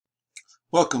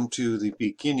Welcome to the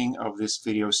beginning of this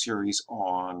video series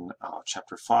on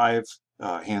Chapter 5,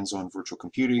 Hands-on Virtual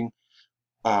Computing.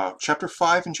 Chapter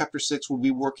 5 and Chapter 6 will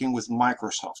be working with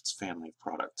Microsoft's family of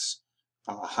products.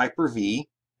 Hyper-V,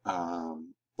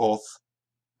 well,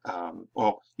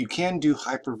 you can do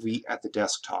Hyper-V at the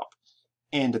desktop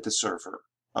and at the server.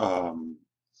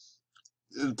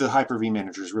 The Hyper-V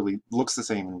managers really looks the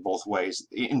same in both ways.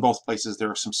 In both places,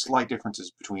 there are some slight differences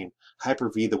between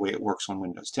Hyper-V, the way it works on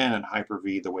Windows 10, and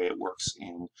Hyper-V, the way it works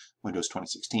in Windows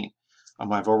 2016.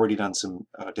 I've already done some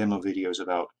demo videos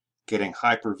about getting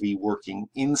Hyper-V working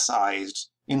inside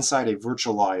a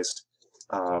virtualized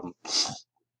a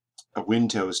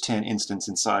Windows 10 instance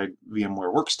inside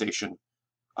VMware Workstation.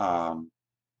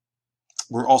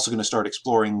 We're also going to start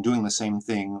exploring doing the same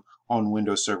thing on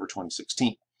Windows Server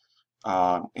 2016.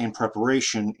 In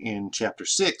preparation in Chapter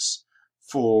 6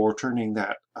 for turning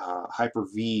that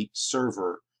Hyper-V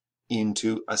server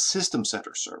into a System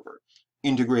Center server,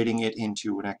 integrating it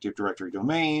into an Active Directory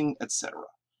domain, etc.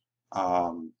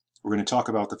 We're going to talk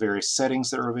about the various settings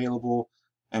that are available,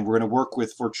 and we're going to work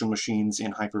with virtual machines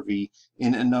in Hyper-V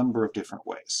in a number of different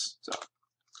ways.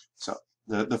 So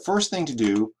the first thing to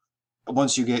do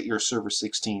once you get your Server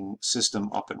 16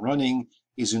 system up and running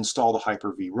is install the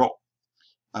Hyper-V role.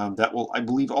 That will, I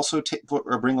believe, also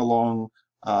bring along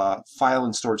file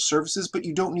and storage services, but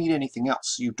you don't need anything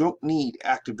else. You don't need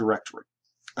Active Directory.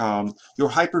 Your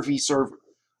Hyper-V server,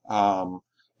 and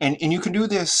you can do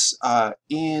this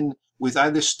with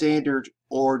either Standard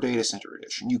or Data Center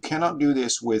Edition. You cannot do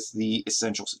this with the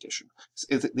Essentials Edition.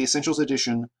 The Essentials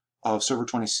Edition of Server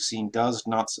 2016 does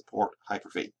not support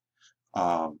Hyper-V.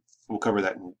 We'll cover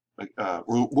that,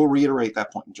 we'll reiterate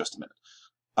that point in just a minute.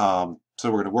 So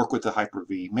we're going to work with the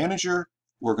Hyper-V manager.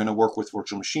 We're going to work with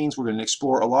virtual machines. We're going to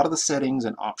explore a lot of the settings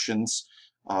and options,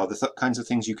 the kinds of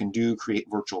things you can do, create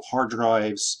virtual hard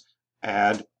drives,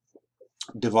 add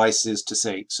devices to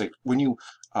say when you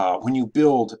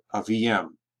build a VM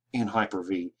in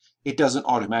Hyper-V, it doesn't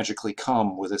automatically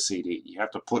come with a CD. You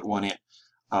have to put one in,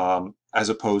 as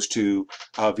opposed to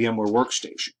VMware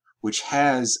Workstation, which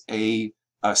has a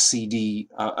CD,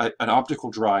 an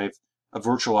optical drive,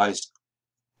 virtualized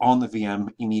on the VM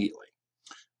immediately.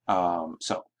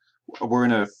 So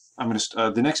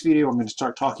the next video I'm going to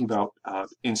start talking about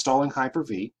installing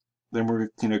Hyper-V. Then we're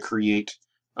going to create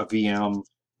a VM,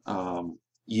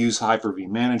 use Hyper-V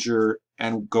Manager,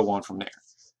 and go on from there.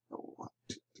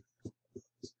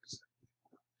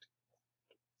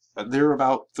 There are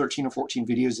about 13 or 14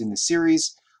 videos in this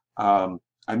series. I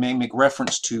may make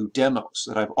reference to demos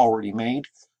that I've already made,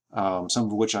 some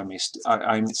of which I'm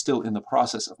still in the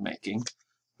process of making.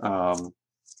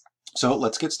 So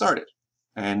let's get started,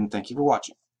 and thank you for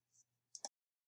watching.